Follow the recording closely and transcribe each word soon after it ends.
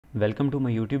Welcome to my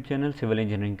YouTube channel Civil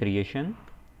Engineering Creation.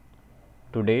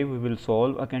 Today we will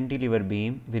solve a cantilever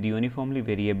beam with uniformly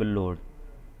variable load.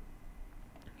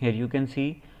 Here you can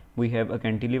see we have a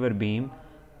cantilever beam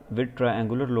with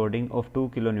triangular loading of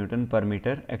 2 kN per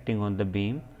meter acting on the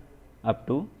beam up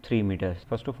to 3 meters.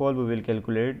 First of all, we will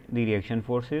calculate the reaction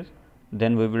forces.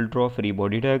 Then we will draw free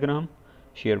body diagram,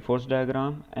 shear force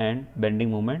diagram and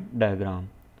bending moment diagram.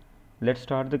 Let's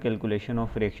start the calculation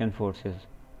of reaction forces.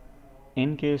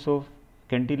 In case of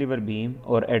cantilever beam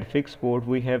or at fixed support,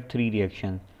 we have three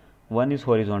reactions. One is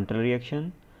horizontal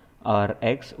reaction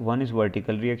Rx, one is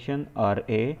vertical reaction Ra,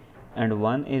 and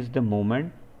one is the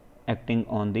moment acting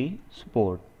on the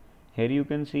support. Here you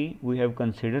can see we have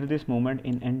considered this moment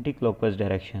in anti-clockwise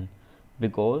direction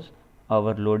because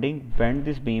our loading bent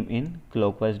this beam in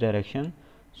clockwise direction.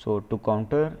 So to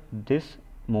counter this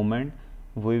moment,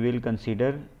 we will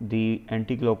consider the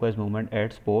anti-clockwise moment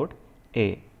at support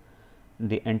A.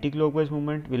 The anti-clockwise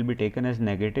movement will be taken as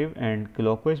negative and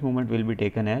clockwise movement will be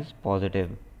taken as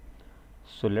positive.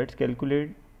 So let's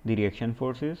calculate the reaction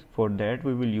forces. For that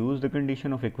we will use the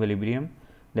condition of equilibrium,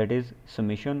 that is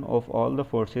summation of all the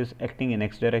forces acting in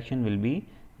x direction will be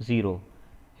 0.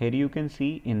 Here you can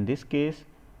see in this case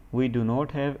we do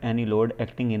not have any load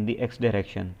acting in the x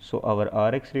direction, so our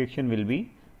Rx reaction will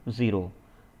be 0.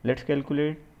 Let's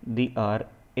calculate the Ra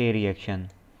reaction.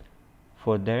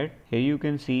 For that, here you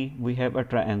can see we have a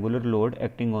triangular load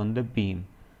acting on the beam.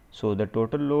 So the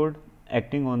total load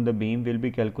acting on the beam will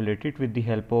be calculated with the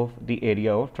help of the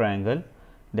area of triangle,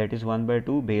 that is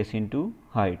 1/2 base into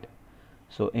height.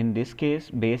 So in this case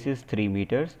base is 3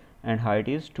 meters and height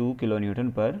is 2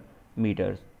 kN per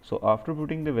meter. So after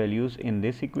putting the values in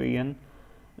this equation,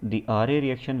 the Ra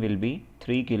reaction will be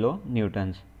 3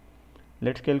 kN.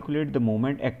 Let's calculate the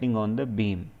moment acting on the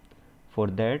beam. For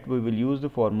that we will use the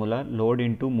formula load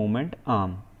into moment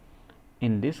arm.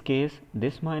 In this case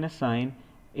this minus sign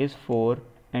is for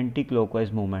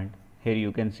anti-clockwise movement. Here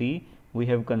you can see we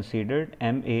have considered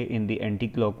MA in the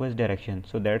anti-clockwise direction,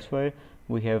 so that's why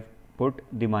we have put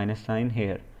the minus sign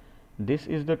here. This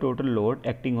is the total load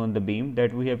acting on the beam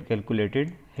that we have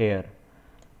calculated here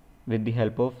with the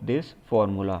help of this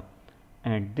formula,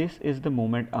 and this is the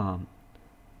moment arm.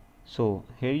 So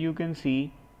here you can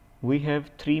see we have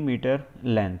 3 meter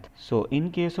length. So in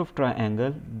case of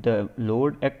triangle, the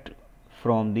load act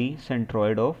from the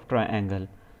centroid of triangle.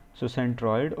 So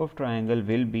centroid of triangle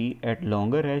will be at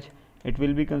longer edge, it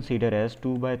will be considered as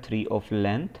 2/3 of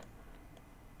length,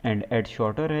 and at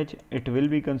shorter edge it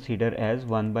will be considered as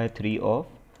 1/3 of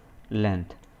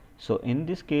length. So in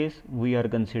this case we are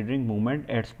considering moment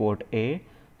at spot A,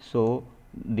 so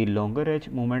the longer edge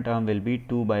moment arm will be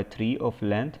 2/3 of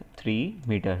length 3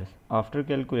 meters. After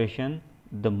calculation,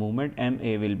 the moment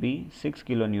MA will be 6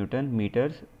 kN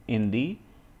meters in the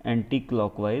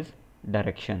anti-clockwise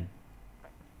direction.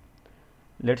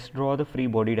 Let's draw the free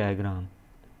body diagram.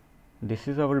 This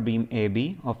is our beam AB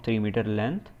of 3 meter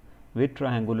length with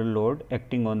triangular load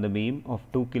acting on the beam of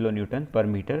 2 kN per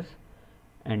meters,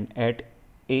 and at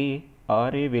A,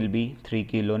 Ra will be 3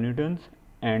 kN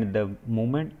and the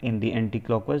movement in the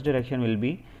anti-clockwise direction will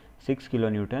be 6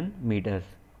 kN meters.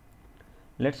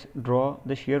 Let's draw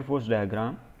the shear force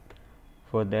diagram.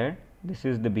 For that, this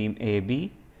is the beam AB.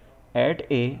 At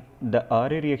A, the Ra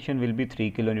reaction will be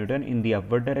 3 kN in the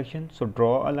upward direction. So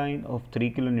draw a line of 3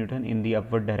 kN in the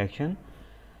upward direction.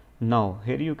 Now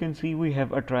here you can see we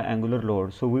have a triangular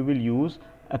load, so we will use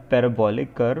a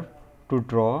parabolic curve to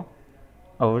draw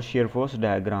our shear force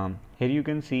diagram. Here you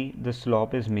can see the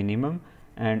slope is minimum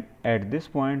and at this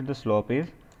point the slope is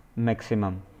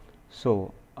maximum.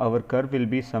 So our curve will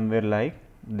be somewhere like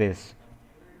this.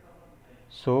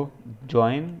 So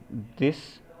join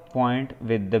this point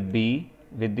with the B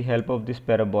with the help of this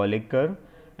parabolic curve,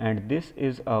 and this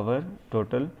is our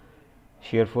total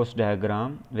shear force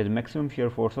diagram with maximum shear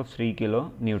force of 3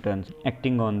 kN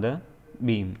acting on the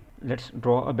beam. Let's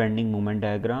draw a bending moment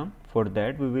diagram. For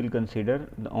that we will consider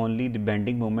only the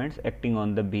bending moments acting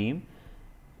on the beam.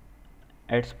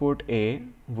 At spot A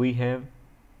we have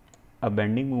a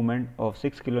bending moment of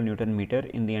 6 kN meter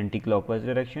in the anti-clockwise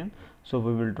direction, so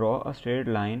we will draw a straight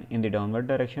line in the downward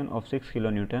direction of 6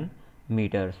 kN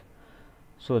meters.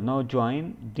 So now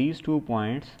join these 2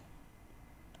 points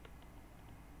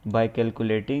by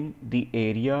calculating the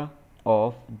area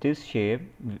of this shape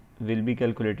will be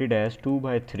calculated as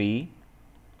 2/3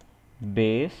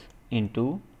 base into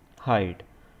height.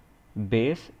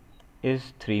 Base is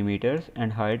 3 meters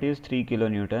and height is 3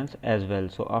 kN as well.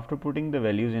 So after putting the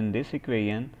values in this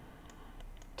equation,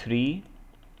 3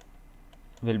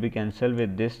 will be cancelled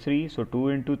with this 3, so 2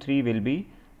 into 3 will be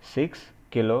 6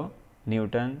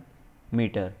 kN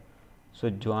meter. So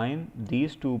join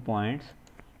these 2 points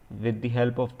with the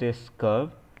help of this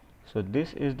curve. So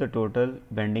this is the total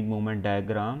bending moment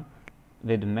diagram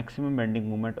with maximum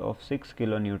bending moment of 6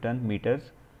 kilonewton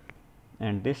meters,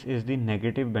 and this is the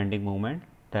negative bending moment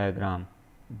diagram.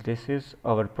 This is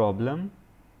our problem.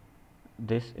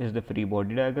 This is the free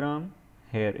body diagram.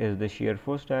 Here is the shear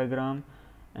force diagram,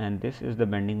 and this is the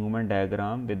bending moment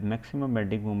diagram with maximum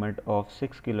bending moment of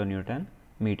 6 kilonewton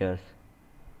meters.